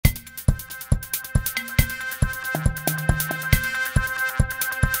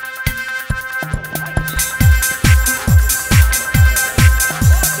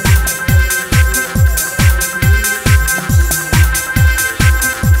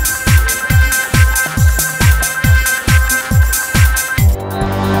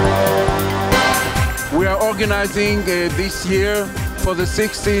organizing this year for the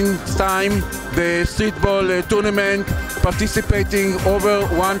 16th time the Streetball Tournament, participating over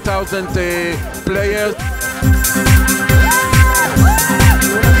 1,000 players.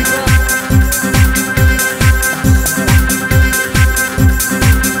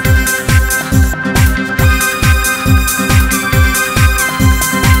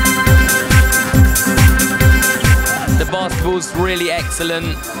 Basketball's really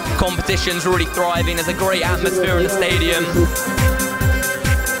excellent, competition's really thriving, there's a great atmosphere in the stadium.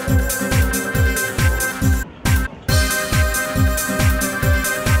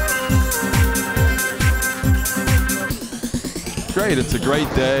 Great, it's a great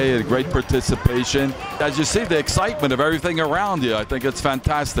day, a great participation. As you see the excitement of everything around you, I think it's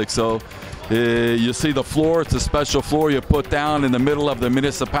fantastic. So you see the floor, it's a special floor you put down in the middle of the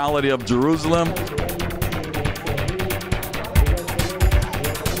municipality of Jerusalem.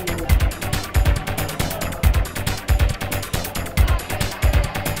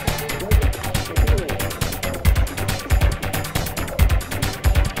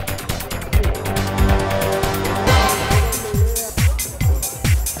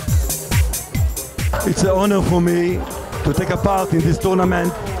 It's an honor for me to take a part in this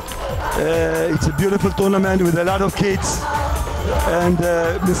tournament. It's a beautiful tournament with a lot of kids, and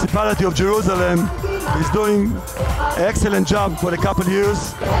the municipality of Jerusalem is doing an excellent job for a couple of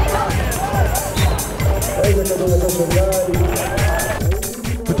years.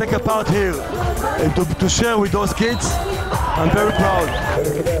 To take a part here and to share with those kids, I'm very proud.